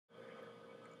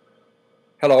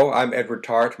Hello, I'm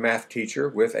ETarte, math teacher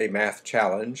with a math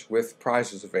challenge with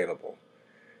prizes available.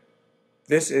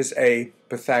 This is a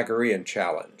Pythagorean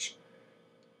challenge.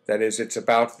 That is, it's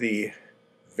about the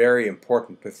very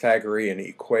important Pythagorean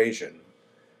equation,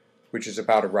 which is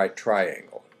about a right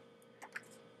triangle.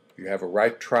 You have a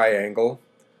right triangle,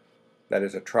 that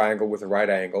is a triangle with a right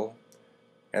angle,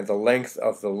 and the length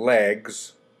of the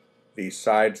legs, the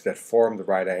sides that form the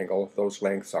right angle, those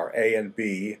lengths are A and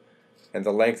B, and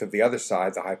the length of the other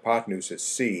side, the hypotenuse, is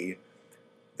C.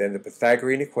 Then the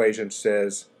Pythagorean equation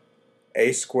says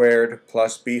a squared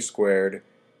plus b squared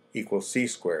equals c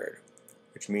squared,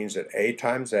 which means that a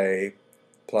times a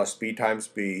plus b times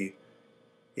b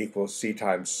equals c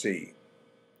times c.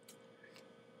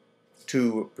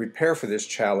 To prepare for this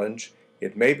challenge,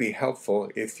 it may be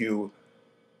helpful if you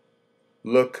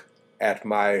look at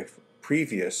my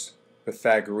previous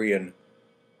Pythagorean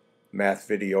math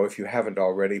video if you haven't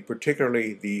already,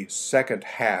 particularly the second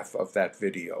half of that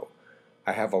video.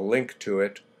 I have a link to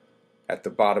it at the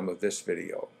bottom of this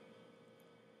video.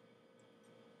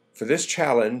 For this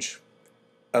challenge,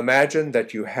 imagine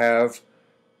that you have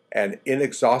an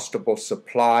inexhaustible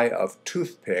supply of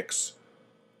toothpicks,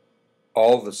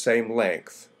 all the same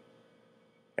length.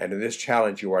 And in this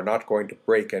challenge you are not going to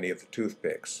break any of the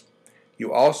toothpicks.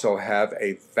 You also have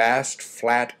a vast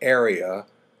flat area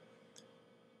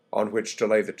on which to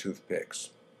lay the toothpicks.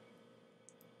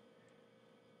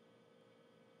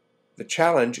 The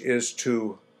challenge is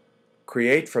to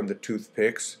create from the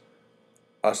toothpicks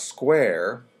a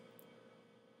square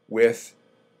with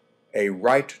a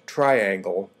right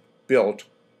triangle built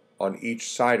on each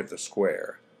side of the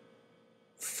square.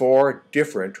 4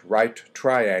 different right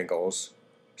triangles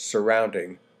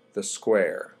surrounding the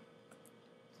square.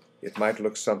 It might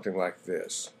look something like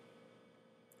this.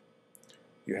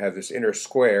 You have this inner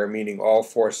square, meaning all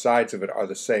 4 sides of it are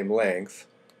the same length,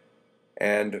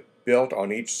 and built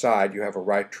on each side you have a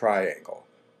right triangle.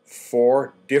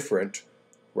 4 different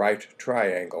right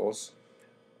triangles.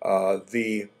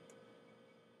 Any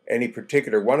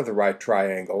particular one of the right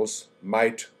triangles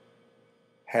might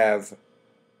have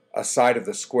a side of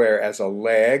the square as a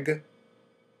leg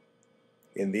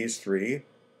in these 3,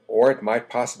 or it might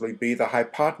possibly be the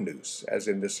hypotenuse, as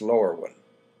in this lower one.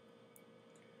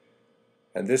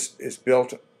 And this is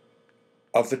built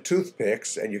of the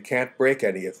toothpicks, and you can't break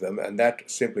any of them, and that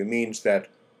simply means that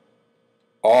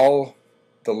all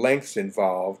the lengths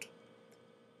involved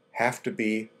have to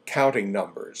be counting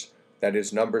numbers. That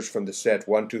is, numbers from the set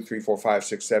 1, 2, 3, 4, 5,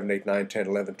 6, 7, 8, 9, 10,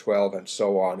 11, 12, and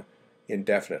so on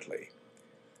indefinitely.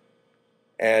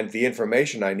 And the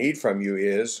information I need from you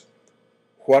is,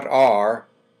 what are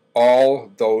all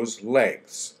those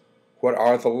lengths? What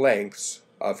are the lengths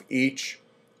of each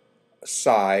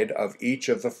side of each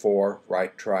of the 4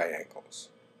 right triangles?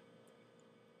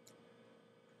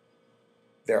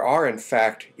 There are, in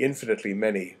fact, infinitely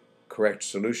many correct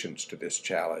solutions to this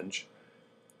challenge.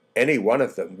 Any one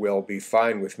of them will be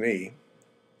fine with me,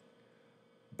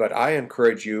 but I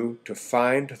encourage you to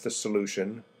find the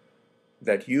solution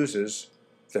that uses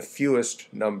the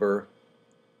fewest number,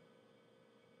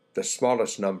 the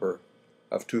smallest number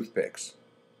of toothpicks.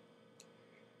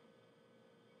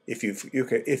 If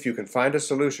you can find a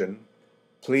solution,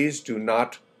 please do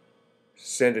not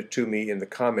send it to me in the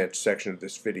comments section of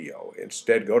this video.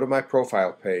 Instead, go to my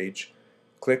profile page,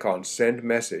 click on Send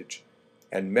Message,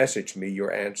 and message me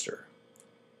your answer.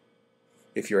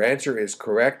 If your answer is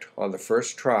correct on the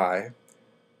first try,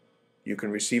 you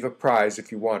can receive a prize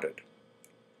if you want it.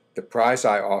 The prize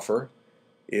I offer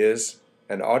is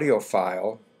an audio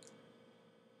file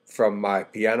from my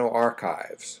piano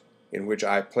archives, in which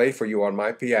I play for you on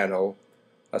my piano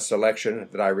a selection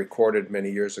that I recorded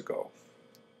many years ago.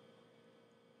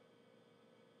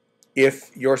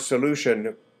 If your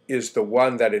solution is the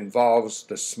one that involves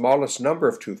the smallest number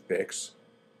of toothpicks,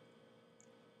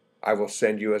 I will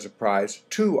send you as a prize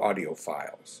 2 audio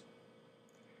files.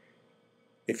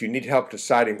 If you need help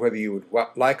deciding whether you would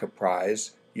like a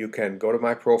prize, you can go to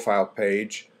my profile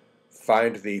page,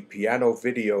 find the piano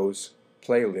videos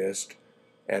playlist,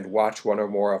 and watch one or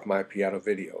more of my piano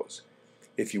videos.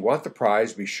 If you want the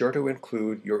prize, be sure to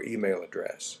include your email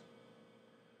address.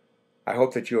 I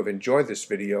hope that you have enjoyed this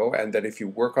video, and that if you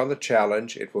work on the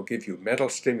challenge, it will give you mental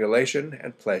stimulation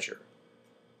and pleasure.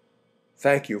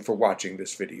 Thank you for watching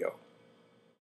this video.